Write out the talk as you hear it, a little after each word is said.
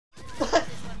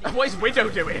What is Widow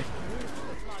doing?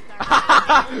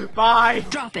 Bye!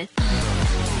 Drop it.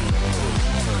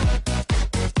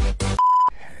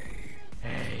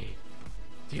 Hey,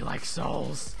 do you like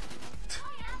souls?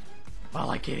 I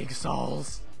like eating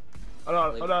souls. Oh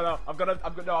no, oh no, no, I'm gonna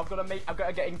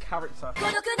get in character.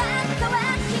 I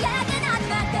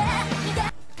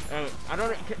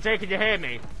don't, Jay, can you hear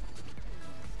me?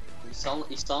 You sound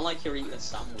like you're eating a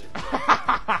sandwich.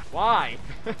 Why?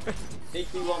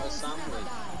 Make me want a sandwich.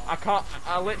 I can't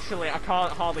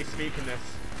hardly speak in this.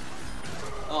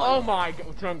 Oh my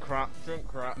god,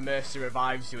 Junkrat. Mercy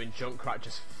revives you and Junkrat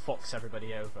just fucks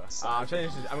everybody over. I'm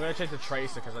gonna change the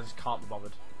Tracer because I just can't be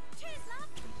bothered.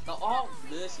 Oh,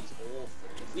 Mercy's awful.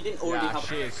 If we didn't already have...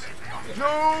 she is.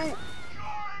 No!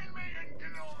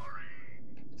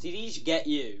 Did he just get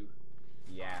you?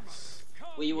 Yes.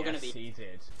 Where you were gonna be? Yes, he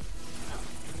did.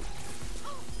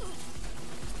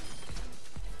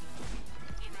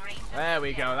 There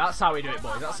we go. That's how we do it,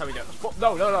 boys. That's how we do it.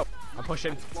 No, no, no. I'm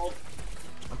pushing.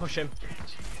 I'm pushing.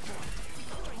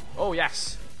 Oh,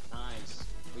 yes. Nice.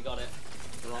 We got it.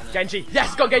 We're on it. Genji.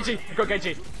 Yes, got Genji. Got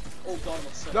Genji. Oh god,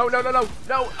 I'm so no, no, no, no,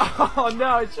 no. Oh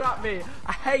no, it trapped me.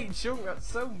 I hate Junkrat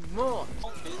so much.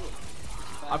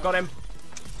 I've got him.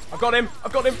 I've got him.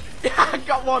 I've got him. Yeah, I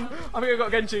got one. I think I got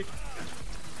Genji.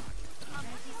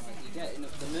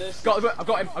 I've got him.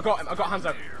 I've got him. I've got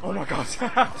Hanzo. Oh my god.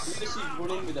 Mercy's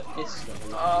running with a pistol.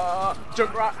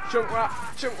 Junkrat. Junkrat.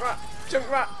 Junkrat.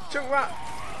 Junkrat. Junkrat.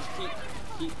 Just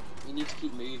keep. You need to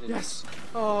keep moving. Yes.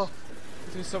 Oh,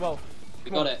 he's doing so well.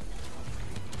 We got it.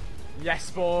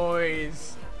 Yes,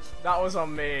 boys. That was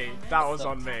on me. That was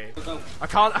on me. I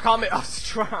can't make. I was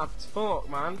trapped. Fuck,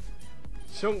 man.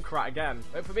 Junkrat again.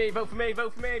 Vote for me. Vote for me.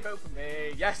 Vote for me. Vote for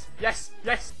me. Yes. Yes.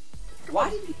 Yes.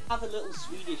 Why did you have a little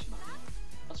Swedish man?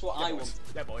 That's what I want.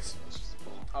 Yeah, boys.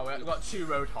 Oh, we've got 2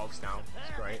 Roadhogs now.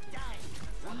 That's great.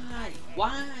 Why?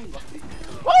 Why?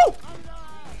 Woo!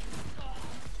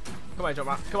 Come on,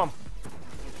 Junkrat. Come on.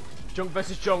 Junk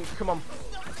versus Junk. Come on.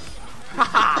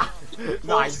 Haha.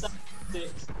 Nice.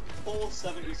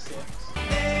 476.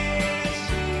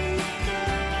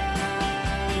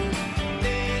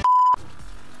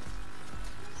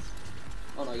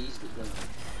 Oh no, he's good.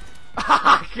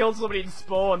 I killed somebody in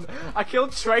spawn. I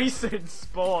killed Tracer in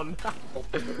spawn.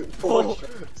 Oh,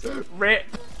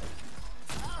 rip.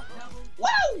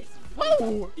 Woo!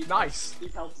 Woo! Nice.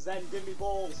 Keep help Zen. Give me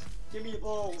balls. Give me your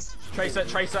balls. Tracer,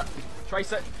 Tracer,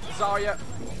 Tracer, Zarya.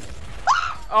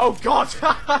 Oh god!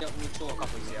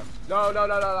 No, no, no,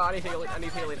 no, no, I need healing, I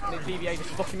need healing, I need DVA, just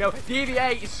fucking no.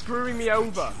 DVA is screwing me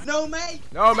over. No, Mei!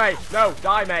 No, Mei, no,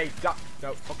 die, Mei.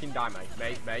 No, fucking die, Mei.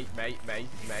 Mei.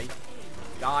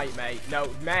 Die, Mei. No,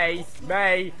 Mei,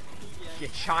 you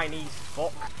Chinese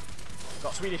fuck.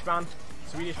 Got Swedish man.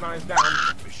 Swedish man is down.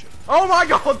 Oh my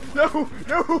god! No!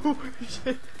 No!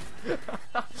 Shit.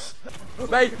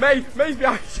 Mei's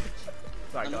behind.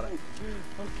 Sorry, got it.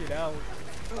 Fucking hell.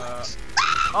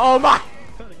 Oh my!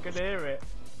 I could hear it.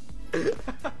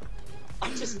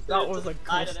 That was a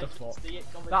clusterfuck.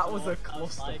 That was a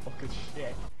clusterfuck of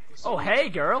shit. Oh hey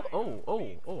girl!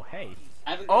 Oh hey.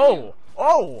 Oh!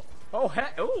 Hey!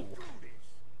 Oh!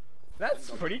 That's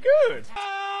pretty good!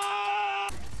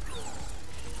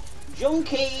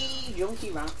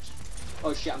 Junkie rat.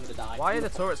 Oh shit, I'm gonna die. Why are the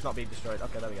turrets not being destroyed?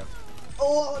 Okay, there we go.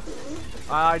 Oh!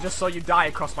 I just saw you die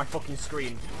across my fucking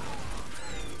screen.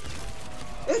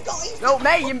 No,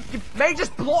 Mei, you Mei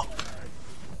just block.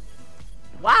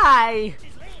 Why?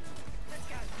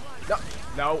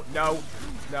 No,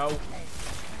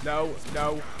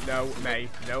 Mei,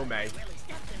 no, Mei.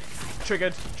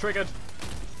 Triggered.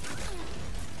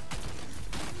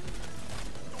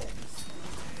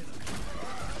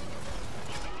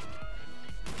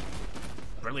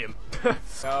 Brilliant.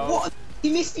 So... What?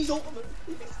 He missed his ultimate.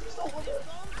 No,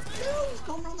 he's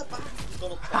gone around the back. He's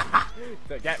gone up top.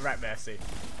 Get wrecked, Mercy.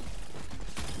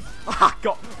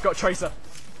 Got Tracer.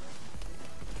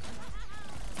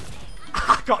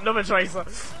 Got another Tracer.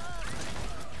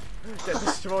 Get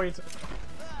destroyed.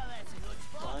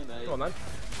 Bye, mate. Come on then.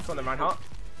 Come on then, Reinhardt.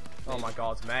 Oh my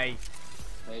god, Mei.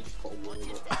 Mei just put a wall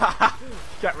up.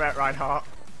 Get wrecked, Reinhardt.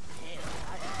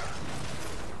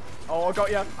 Oh, I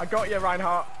got you,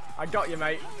 Reinhardt. I got you,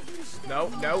 mate.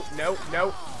 No.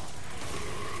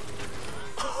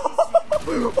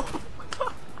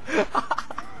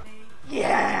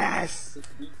 Yes!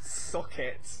 Suck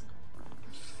it.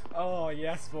 Oh,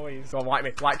 yes, boys. Go on, like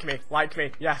me.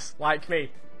 Yes, like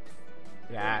me.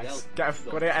 Yes.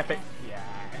 Go to epic.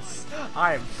 Yes.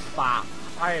 I am fat.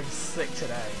 I am sick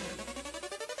today.